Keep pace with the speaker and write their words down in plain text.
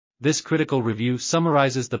This critical review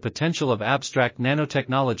summarizes the potential of abstract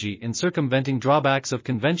nanotechnology in circumventing drawbacks of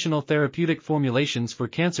conventional therapeutic formulations for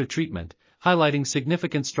cancer treatment, highlighting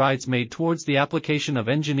significant strides made towards the application of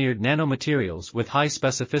engineered nanomaterials with high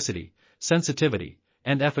specificity, sensitivity,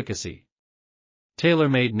 and efficacy.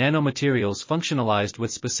 Tailor-made nanomaterials functionalized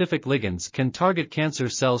with specific ligands can target cancer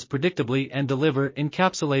cells predictably and deliver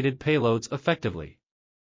encapsulated payloads effectively.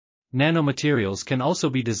 Nanomaterials can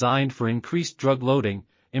also be designed for increased drug loading,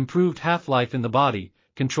 improved half-life in the body,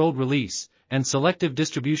 controlled release, and selective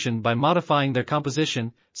distribution by modifying their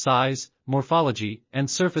composition, size, morphology, and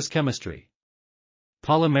surface chemistry.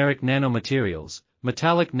 Polymeric nanomaterials,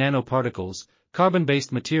 metallic nanoparticles,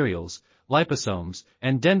 carbon-based materials, liposomes,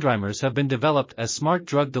 and dendrimers have been developed as smart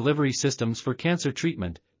drug delivery systems for cancer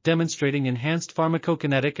treatment, demonstrating enhanced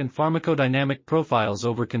pharmacokinetic and pharmacodynamic profiles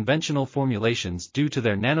over conventional formulations due to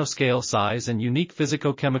their nanoscale size and unique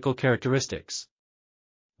physicochemical characteristics.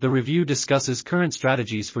 The review discusses current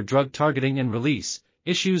strategies for drug targeting and release,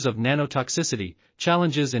 issues of nanotoxicity,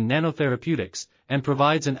 challenges in nanotherapeutics, and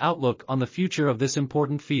provides an outlook on the future of this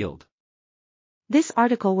important field. This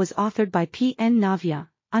article was authored by P.N. Navya,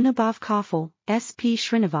 Anubhav, Kaphle, S.P.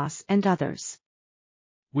 Srinivas and others.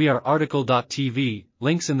 We are RTCLTV,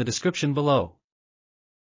 links in the description below.